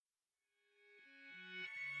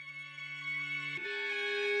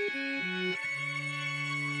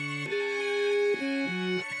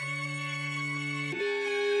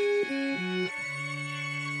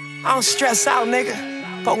I don't stress out,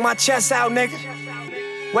 nigga. Poke my chest out, nigga.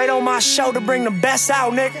 Wait on my show to bring the best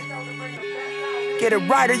out, nigga. Get it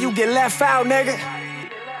right or you get left out, nigga.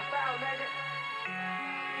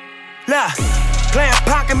 Look, playing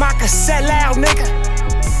pocket my cassette loud, nigga.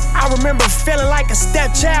 I remember feeling like a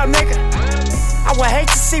stepchild, nigga. I would hate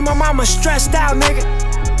to see my mama stressed out, nigga.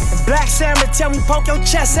 And Black Sam to tell me poke your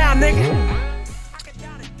chest out, nigga.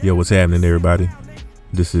 Yo, what's happening, everybody?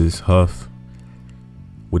 This is Huff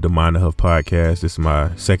with the Mind of Huff podcast. This is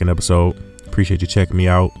my second episode. Appreciate you checking me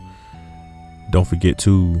out. Don't forget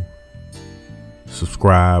to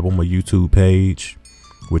subscribe on my YouTube page,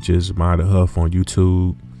 which is Mind of Huff on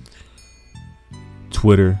YouTube.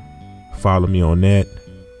 Twitter, follow me on that.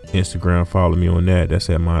 Instagram, follow me on that. That's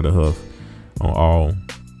at Mind of Huff on all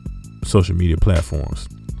social media platforms.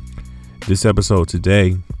 This episode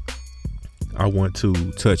today, I want to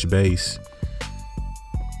touch base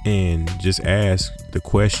and just ask the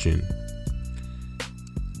question,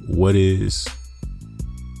 what is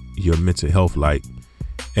your mental health like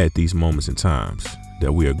at these moments and times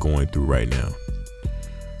that we are going through right now?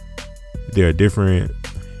 There are different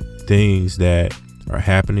things that are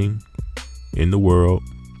happening in the world.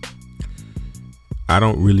 I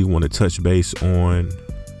don't really want to touch base on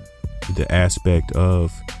the aspect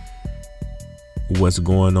of what's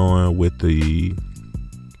going on with the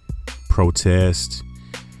protest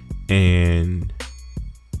and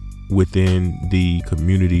within the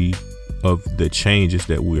community of the changes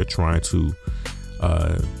that we're trying to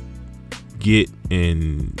get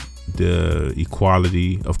in the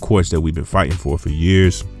equality, of course, that we've been fighting for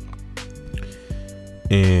years.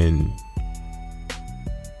 And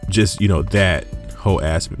just, that whole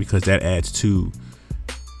aspect, because that adds to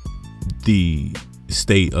the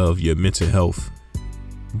state of your mental health.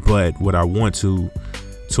 But what I want to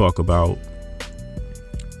talk about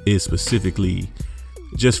is specifically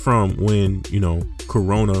just from when,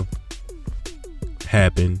 Corona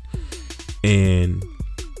happened and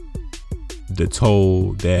the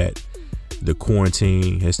toll that the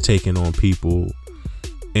quarantine has taken on people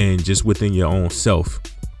and just within your own self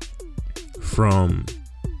from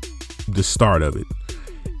the start of it.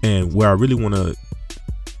 And where I really want to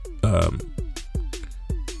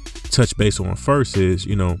touch base on first is,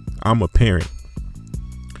 I'm a parent.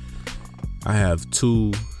 I have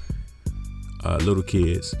two little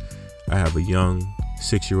kids. I have a young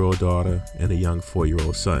 6-year-old daughter and a young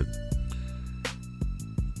 4-year-old son.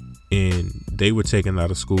 And they were taken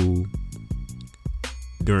out of school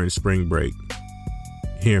during spring break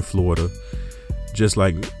here in Florida. Just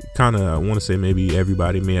like I want to say maybe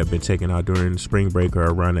everybody may have been taken out during spring break or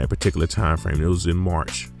around that particular time frame. It was in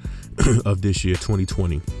March of this year,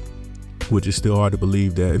 2020, which is still hard to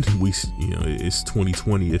believe that it's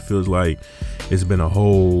 2020. It feels like it's been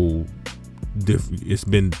it's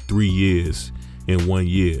been 3 years in 1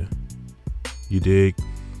 year. You dig?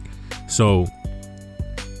 So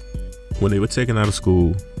when they were taken out of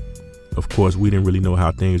school, of course, we didn't really know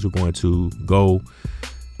how things were going to go.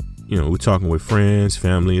 We're talking with friends,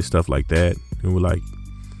 family, and stuff like that. And we're like,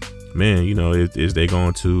 man, is they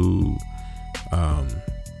going to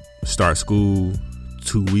start school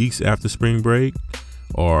 2 weeks after spring break,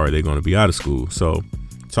 or are they going to be out of school? So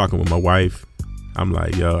talking with my wife, I'm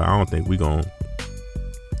like, yo, I don't think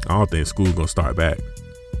school's going to start back.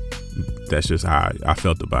 That's just how I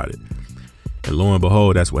felt about it. And lo and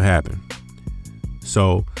behold, that's what happened.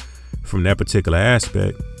 So from that particular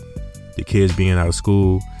aspect, the kids being out of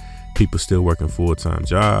school, people still working full-time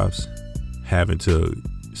jobs,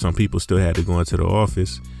 some people still had to go into the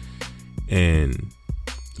office. And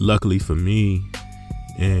luckily for me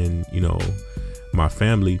and, my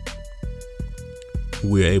family,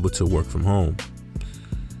 we're able to work from home.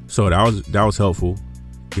 So that was helpful,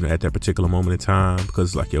 at that particular moment in time,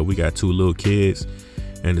 because like, we got two little kids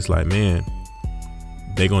and it's like, man,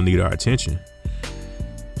 they gonna need our attention,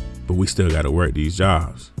 but we still got to work these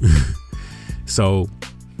jobs. So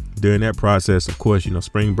during that process, of course,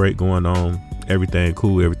 spring break going on, everything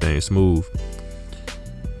cool, everything smooth.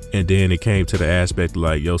 And then it came to the aspect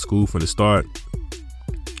like, school from the start,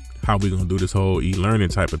 how we gonna do this whole e-learning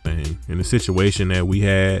type of thing. And the situation that we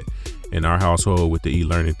had in our household with the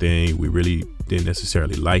e-learning thing, we really didn't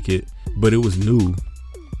necessarily like it, but it was new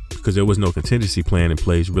because there was no contingency plan in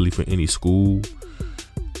place really for any school,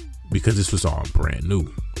 because this was all brand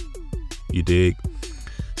new. You dig?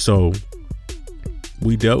 So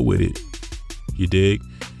we dealt with it. You dig?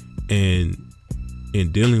 And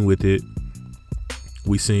in dealing with it,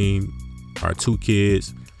 we seen our two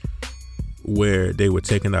kids where they were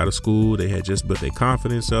taken out of school. They had just built their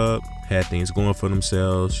confidence up, had things going for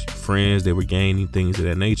themselves, friends, they were gaining, things of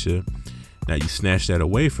that nature. Now you snatch that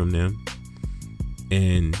away from them,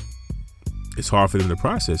 and it's hard for them to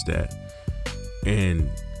process that.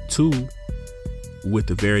 And two, with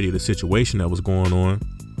the verity of the situation that was going on,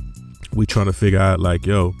 we trying to figure out like,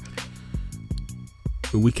 yo,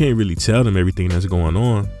 we can't really tell them everything that's going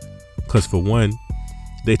on, because for one,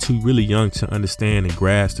 they're too really young to understand and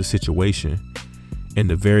grasp the situation and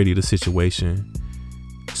the verity of the situation.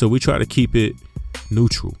 So we try to keep it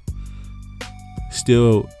neutral,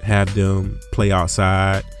 still have them play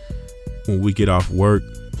outside. When we get off work,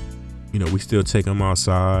 you know, we still take them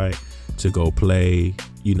outside to go play,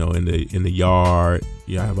 you know, in the yard.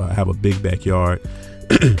 Yeah, I have a big backyard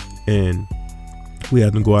and we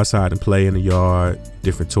have them go outside and play in the yard,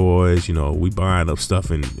 different toys. You know, we buying up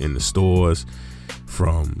stuff in the stores,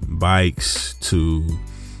 from bikes to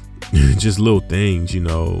just little things, you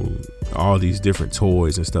know, all these different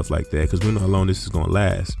toys and stuff like that, because we know how long this is going to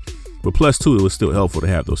last. But plus two, it was still helpful to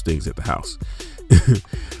have those things at the house.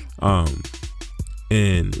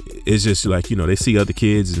 And it's just like, you know, they see other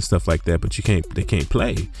kids and stuff like that, but they can't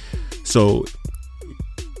play. So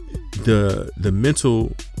the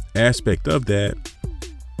mental aspect of that,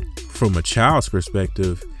 from a child's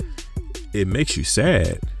perspective, it makes you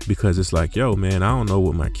sad, because it's like, yo, man, I don't know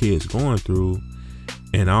what my kid's going through,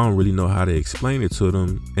 and I don't really know how to explain it to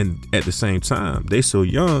them. And at the same time, they so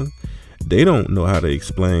young, they don't know how to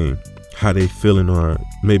explain how they feeling, or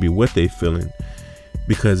maybe what they feeling,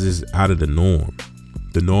 because it's out of the norm.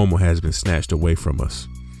 The normal has been snatched away from us,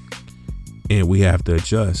 and we have to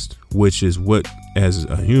adjust, which is what, as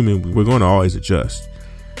a human, we're going to always adjust.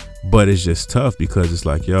 But it's just tough, because it's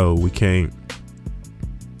like, yo, we can't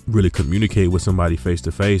really communicate with somebody face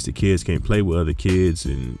to face. The kids can't play with other kids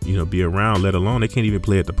and, you know, be around, let alone they can't even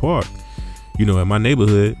play at the park. You know, in my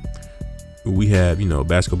neighborhood, we have, you know,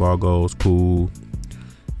 basketball goals, pool,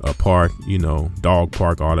 a park, you know, dog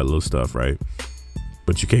park, all that little stuff, right?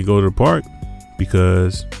 But you can't go to the park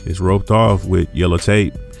because it's roped off with yellow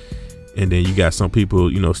tape. And then you got some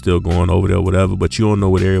people, you know, still going over there, whatever, but you don't know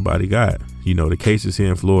what everybody got. You know, the cases here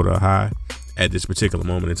in Florida are high at this particular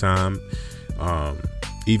moment in time.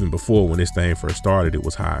 Even before, when this thing first started, it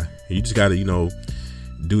was high. You just got to, you know,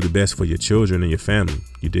 do the best for your children and your family.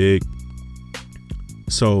 You dig?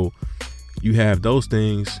 So you have those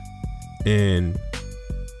things. And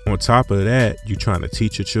on top of that, you're trying to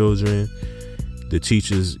teach your children. The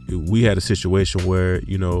teachers, we had a situation where,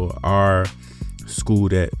 you know, our school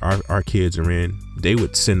that our kids are in, they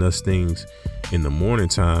would send us things in the morning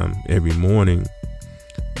time every morning,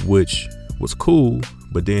 which was cool.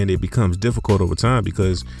 But then it becomes difficult over time,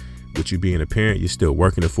 because with you being a parent, you're still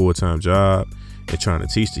working a full-time job and trying to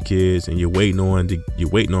teach the kids, and you're waiting on,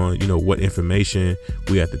 you know, what information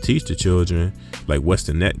we have to teach the children. Like, what's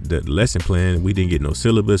the lesson plan? We didn't get no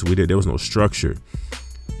syllabus. There was no structure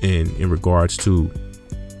in regards to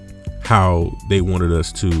how they wanted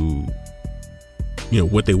us to, you know,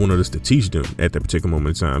 what they wanted us to teach them at that particular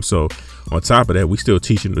moment in time. So on top of that, we still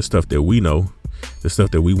teach them the stuff that we know, the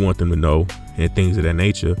stuff that we want them to know, and things of that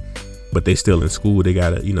nature. But they still in school. They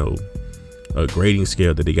got a grading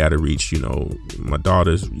scale that they got to reach. You know, my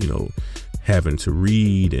daughter's, you know, having to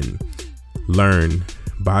read and learn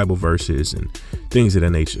Bible verses and things of that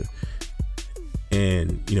nature.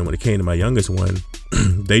 And, you know, when it came to my youngest one,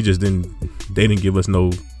 they didn't give us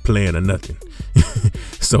no plan or nothing.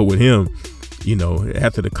 So with him, you know,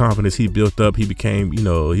 after the confidence he built up, he became, you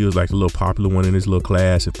know, he was like a little popular one in his little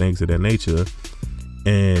class and things of that nature.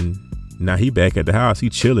 And now he back at the house, he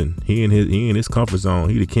chilling. He in his comfort zone.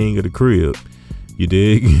 He the king of the crib. You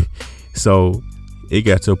dig? So it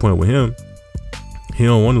got to a point with him, he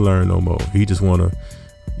don't want to learn no more. He just want to,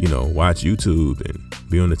 you know, watch YouTube and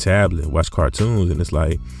be on the tablet, watch cartoons. And it's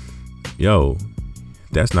like, yo,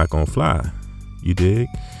 that's not gonna fly. You dig?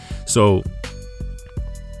 So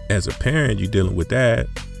as a parent, you're dealing with that,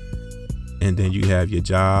 and then you have your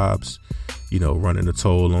jobs, you know, running a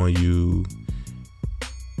toll on you.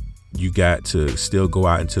 You got to still go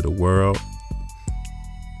out into the world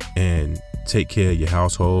and take care of your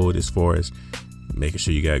household, as far as making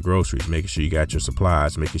sure you got groceries, making sure you got your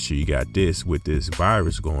supplies, making sure you got this with this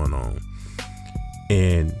virus going on.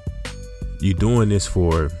 And you're doing this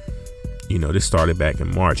for, you know, this started back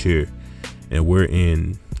in March here, and we're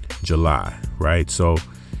in July, right? So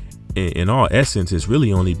in all essence, it's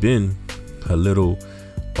really only been a little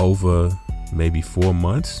over maybe 4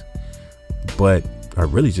 months, but I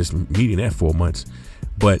really just meeting that 4 months.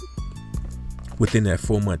 But within that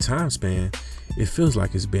 4 month time span, it feels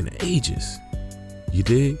like it's been ages. You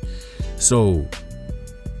dig? So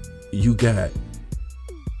you got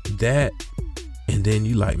that, and then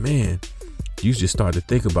you like, man, you just start to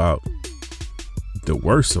think about the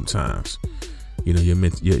worst sometimes. You know,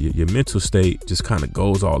 your mental state just kind of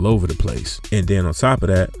goes all over the place. And then on top of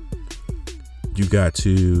that, you got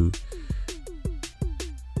to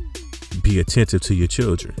be attentive to your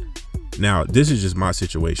children. Now, this is just my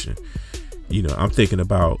situation. You know, I'm thinking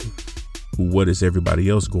about what is everybody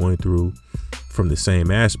else going through from the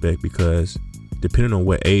same aspect, because depending on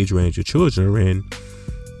what age range your children are in,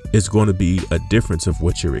 it's going to be a difference of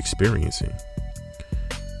what you're experiencing.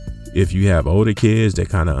 If you have older kids that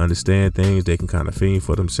kind of understand things, they can kind of fend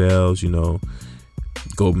for themselves, you know,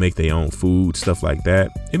 go make their own food, stuff like that,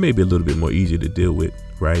 it may be a little bit more easy to deal with,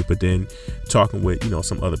 right? But then talking with, you know,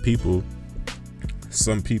 some other people,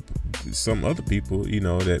 some other people, you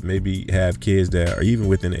know, that maybe have kids that are even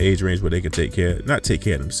within the age range where they can not take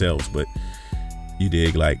care of themselves, but you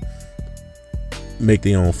dig, like make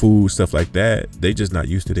their own food, stuff like that. They just not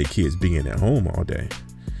used to their kids being at home all day.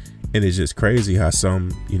 And it's just crazy how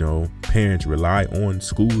some, you know, parents rely on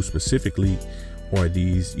school specifically, or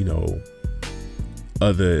these, you know,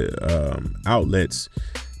 other outlets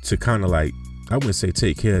to kind of like, I wouldn't say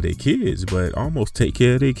take care of their kids, but almost take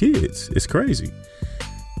care of their kids. It's crazy.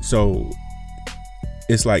 So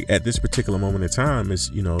it's like at this particular moment in time, it's,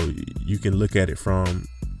 you know, you can look at it from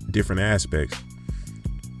different aspects.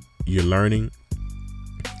 You're learning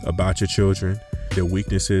about your children, their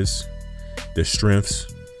weaknesses, their strengths.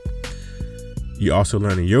 You're also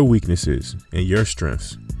learning your weaknesses and your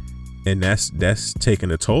strengths. And that's taking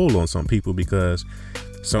a toll on some people, because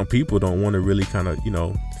some people don't want to really kind of, you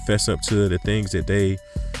know, fess up to the things that they,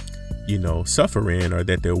 you know, suffer in or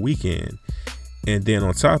that they're weak in. And then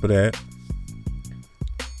on top of that,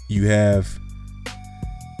 you have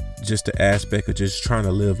just the aspect of just trying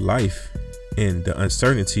to live life and the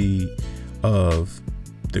uncertainty of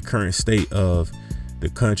the current state of the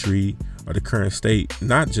country, or the current state,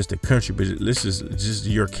 not just the country, but this is just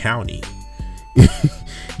your county,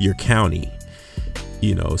 your county,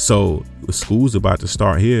 you know. So school's about to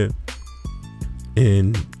start here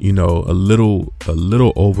in, you know, a little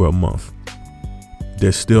over a month.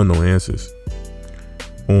 There's still no answers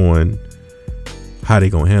on how they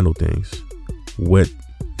gonna handle things, what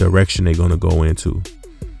direction they gonna go into.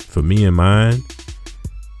 For me and mine,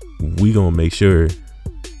 we gonna make sure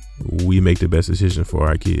we make the best decision for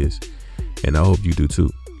our kids, and I hope you do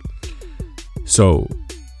too. So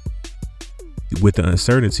with the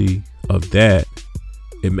uncertainty of that,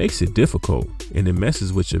 it makes it difficult, and it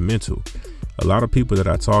messes with your mental. A lot of people that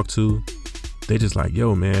I talk to, they just like,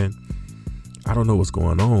 yo man, I don't know what's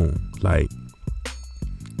going on. Like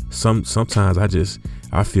sometimes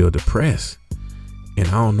I feel depressed, and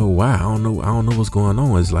I don't know why. I don't know what's going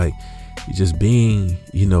on. It's like just being,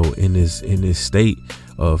 you know, in this state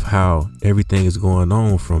of how everything is going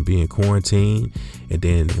on, from being quarantined and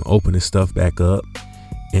then opening stuff back up,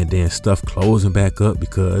 and then stuff closing back up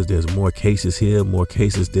because there's more cases here, more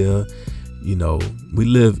cases there. You know,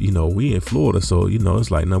 we in Florida, so, you know,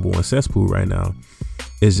 it's like #1 cesspool right now.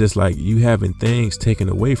 It's just like you having things taken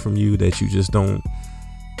away from you that you just don't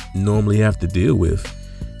normally have to deal with.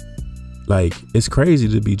 Like, it's crazy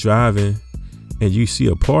to be driving and you see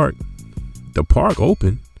the park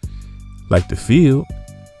open, like the field,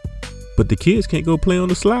 but the kids can't go play on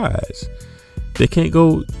the slides. They can't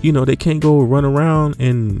go, you know, they can't go run around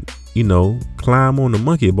and, you know, climb on the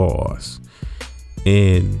monkey bars,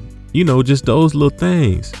 and, you know, just those little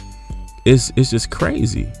things. It's just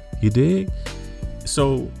crazy. You dig?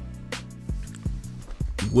 So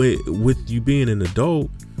with you being an adult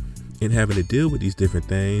and having to deal with these different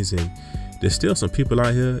things, and there's still some people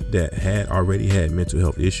out here that had already had mental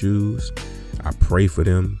health issues. I pray for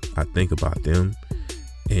them. I think about them.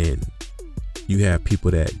 And you have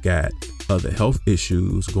people that got other health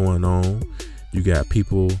issues going on. You got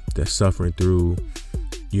people that's suffering through,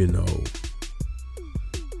 you know,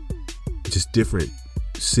 just different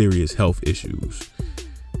serious health issues,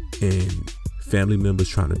 and family members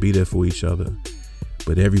trying to be there for each other.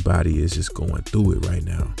 But everybody is just going through it right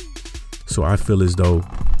now. So I feel as though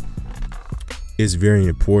it's very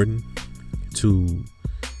important to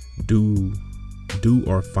do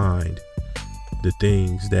or find the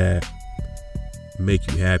things that make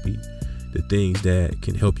you happy, the things that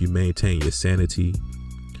can help you maintain your sanity,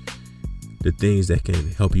 the things that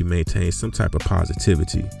can help you maintain some type of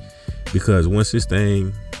positivity. Because once this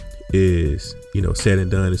thing is, you know, said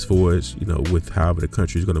and done, as far as, you know, with however the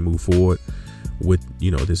country is going to move forward with,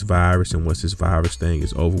 you know, this virus, and once this virus thing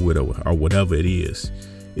is over with, or whatever it is,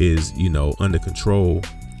 you know, under control,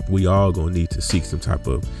 we all going to need to seek some type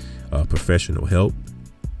of professional help.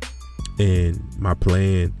 And my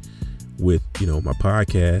plan with, you know, my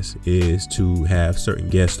podcast is to have certain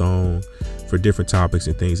guests on for different topics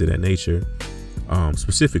and things of that nature,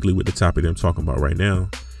 specifically with the topic that I'm talking about right now,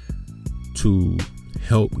 to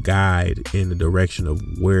help guide in the direction of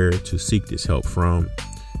where to seek this help from.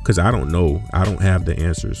 Because I don't know. I don't have the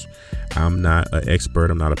answers. I'm not an expert.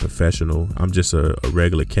 I'm not a professional. I'm just a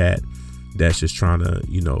regular cat that's just trying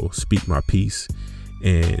to, speak my piece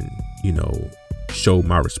and, show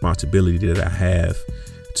my responsibility that I have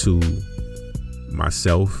to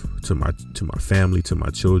myself, to my family, to my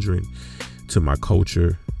children, to my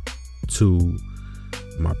culture, to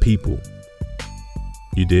my people.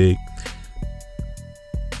 You dig?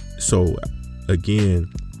 So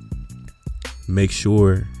again, make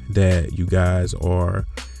sure that you guys are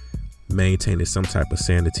maintaining some type of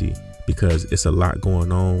sanity, because it's a lot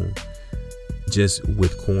going on just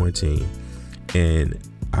with quarantine. And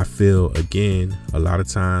I feel, again, a lot of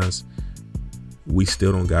times we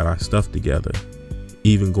still don't got our stuff together.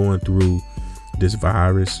 Even going through this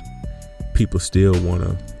virus, people still want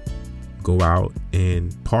to go out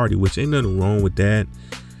and party, which ain't nothing wrong with that.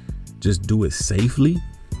 Just do it safely.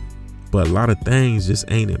 But a lot of things just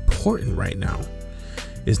ain't important right now.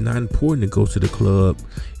 It's not important to go to the club.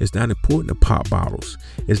 It's not important to pop bottles.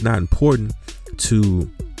 It's not important to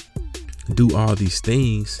do all these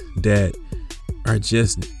things that are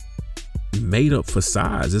just made up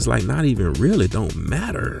facades. It's like not even real. It don't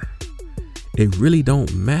matter. It really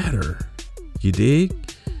don't matter. You dig?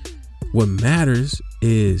 What matters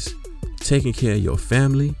is taking care of your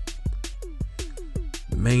family,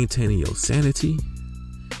 maintaining your sanity,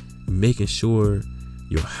 making sure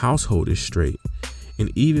your household is straight.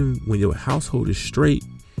 And even when your household is straight,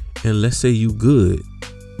 and let's say you good,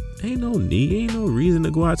 ain't no reason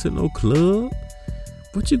to go out to no club.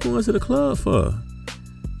 What you going to the club for?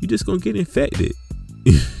 You just gonna get infected.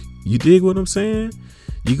 You dig what I'm saying?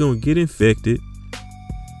 You gonna get infected.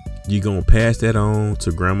 You gonna pass that on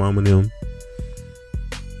to grandmama and them.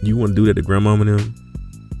 You wanna do that to grandmama and them.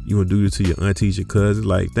 You wanna do it to your aunties, your cousins.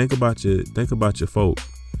 Like, think about your folk.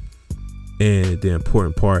 And the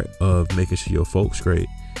important part of making sure your folks straight.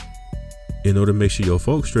 In order to make sure your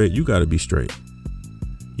folks straight, you gotta be straight.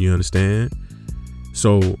 You understand?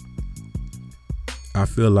 So I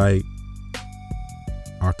feel like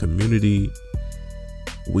our community,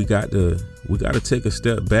 we got to take a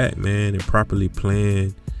step back, man, and properly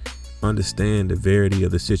plan, understand the severity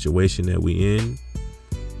of the situation that we in,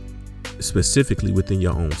 specifically within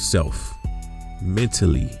your own self.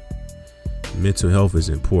 Mentally, mental health is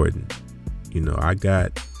important. I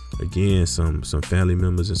got, again, some family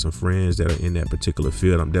members and some friends that are in that particular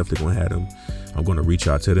field. I'm definitely going to have them. I'm going to reach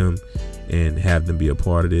out to them and have them be a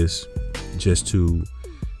part of this, just to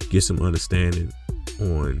get some understanding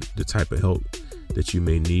on the type of help that you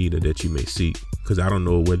may need or that you may seek. Because I don't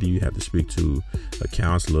know whether you have to speak to a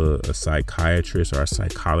counselor, a psychiatrist, or a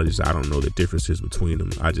psychologist. I don't know the differences between them.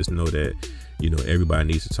 I just know that, everybody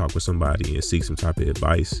needs to talk with somebody and seek some type of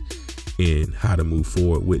advice in how to move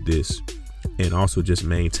forward with this. And also just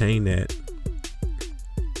maintain that,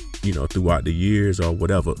 throughout the years or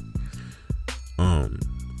whatever.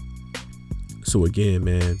 So again,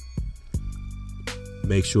 man,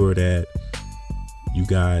 make sure that you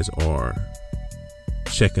guys are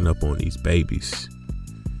checking up on these babies.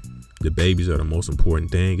 The babies are the most important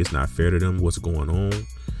thing. It's not fair to them what's going on.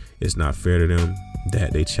 It's not fair to them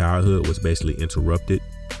that their childhood was basically interrupted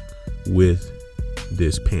with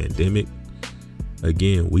this pandemic.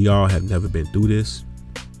 Again, we all have never been through this,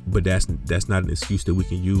 but that's not an excuse that we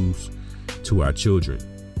can use to our children,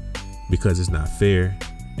 because it's not fair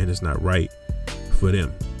and it's not right for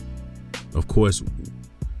them. Of course,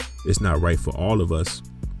 it's not right for all of us,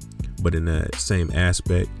 but in that same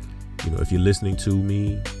aspect, if you're listening to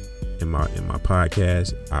me in my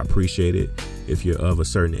podcast, I appreciate it. If you're of a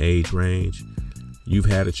certain age range, you've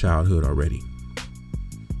had a childhood already.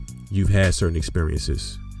 You've had certain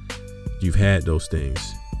experiences. You've had those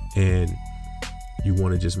things, and you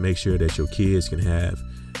want to just make sure that your kids can have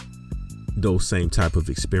those same type of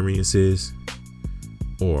experiences,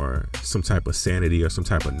 or some type of sanity or some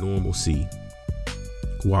type of normalcy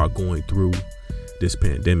while going through this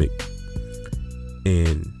pandemic.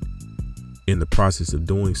 And in the process of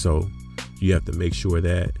doing so, you have to make sure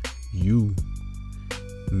that you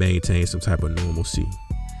maintain some type of normalcy.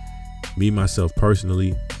 Me, myself,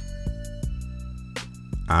 personally,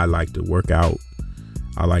 I like to work out.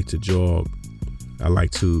 I like to jog. I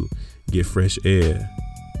like to get fresh air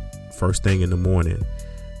first thing in the morning,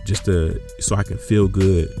 so I can feel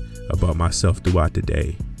good about myself throughout the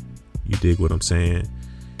day. You dig what I'm saying?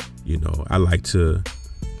 I like to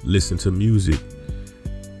listen to music.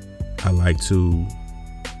 I like to,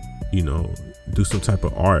 do some type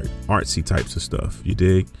of artsy types of stuff. You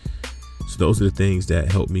dig? So those are the things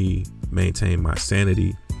that help me maintain my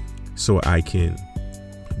sanity so I can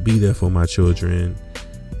be there for my children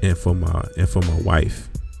and for my wife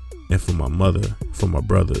and for my mother, for my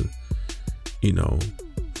brother, you know,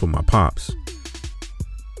 for my pops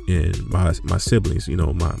and my siblings, you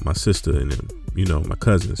know, my sister and them, you know, my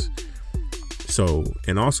cousins. So,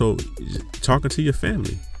 and also talking to your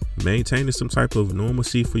family, maintaining some type of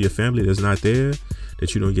normalcy for your family that's not there,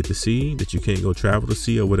 that you don't get to see, that you can't go travel to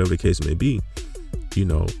see, or whatever the case may be. You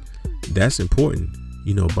know, that's important,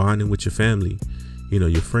 you know, bonding with your family, you know,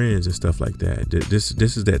 your friends and stuff like that. This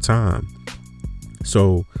is that time.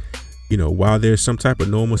 So, you know, while there's some type of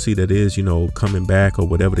normalcy that is, you know, coming back or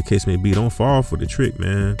whatever the case may be, don't fall for the trick,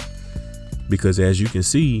 man. Because as you can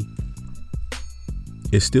see,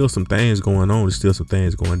 it's still some things going on. There's still some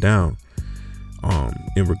things going down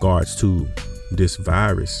in regards to this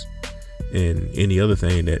virus and any other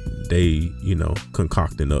thing that they, you know,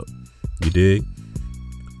 concocting up. You dig?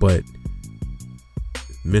 But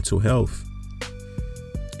mental health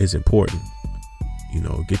is important. You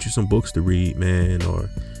know, get you some books to read, man, or,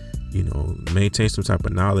 you know, maintain some type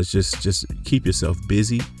of knowledge. Just keep yourself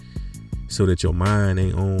busy so that your mind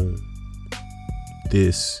ain't on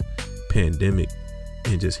this pandemic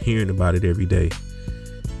and just hearing about it every day.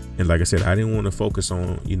 And like I said, I didn't want to focus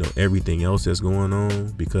on, you know, everything else that's going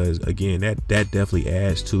on, because again, that definitely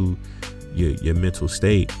adds to your mental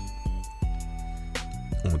state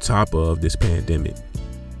on top of this pandemic.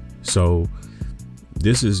 So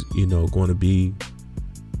this is, you know, going to be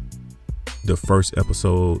the first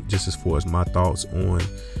episode just as far as my thoughts on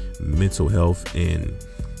mental health and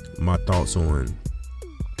my thoughts on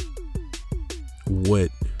what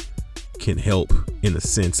can help, in a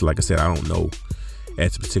sense. Like I said, I don't know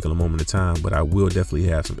at this particular moment in time, but I will definitely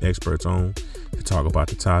have some experts on to talk about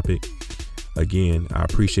the topic. Again, I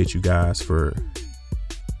appreciate you guys for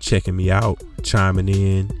checking me out, chiming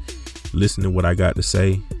in, listening to what I got to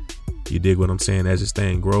say. You dig what I'm saying? As this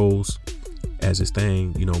thing grows, as this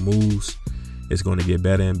thing, you know, moves, it's going to get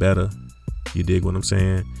better and better. You dig what I'm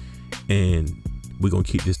saying? And we're going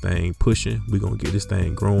to keep this thing pushing. We're going to get this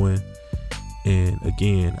thing growing. And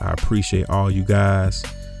again, I appreciate all you guys.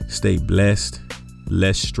 Stay blessed,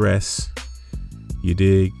 less stress. You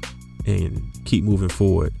dig? And keep moving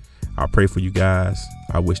forward. I pray for you guys.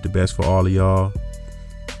 I wish the best for all of y'all.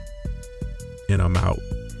 And I'm out.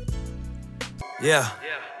 Yeah.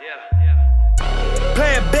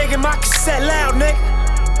 Playing big in my cassette loud, nigga.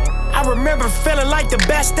 I remember feeling like the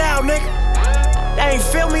best out, nigga. They ain't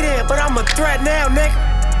feel me then, but I'm a threat now, nigga.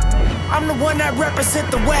 I'm the one that represent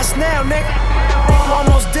the West now, nigga.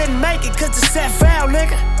 Almost didn't make it cause the set foul,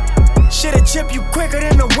 nigga. Shit'll chip you quicker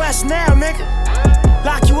than the West now, nigga.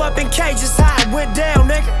 Lock you up in cages, how it went down,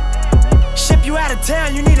 nigga. Ship you out of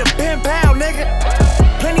town, you need a pen pal, nigga.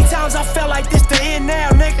 Plenty times I felt like this the end now,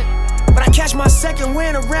 nigga. But I catch my second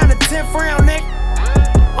win around the 10th round, nigga.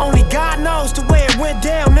 Only God knows the way it went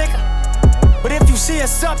down, nigga. But if you see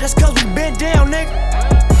us up, that's cause we been down, nigga.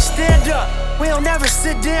 Stand up, we don't never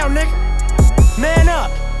sit down, nigga. Man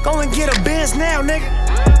up, go and get a Benz now, nigga.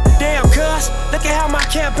 Damn, cuz, look at how my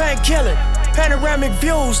campaign killin'. Panoramic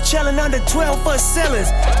views, chillin' under 12-foot ceilings.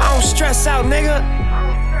 I don't stress out, nigga.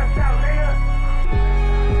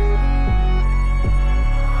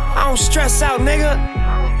 I don't stress out, nigga.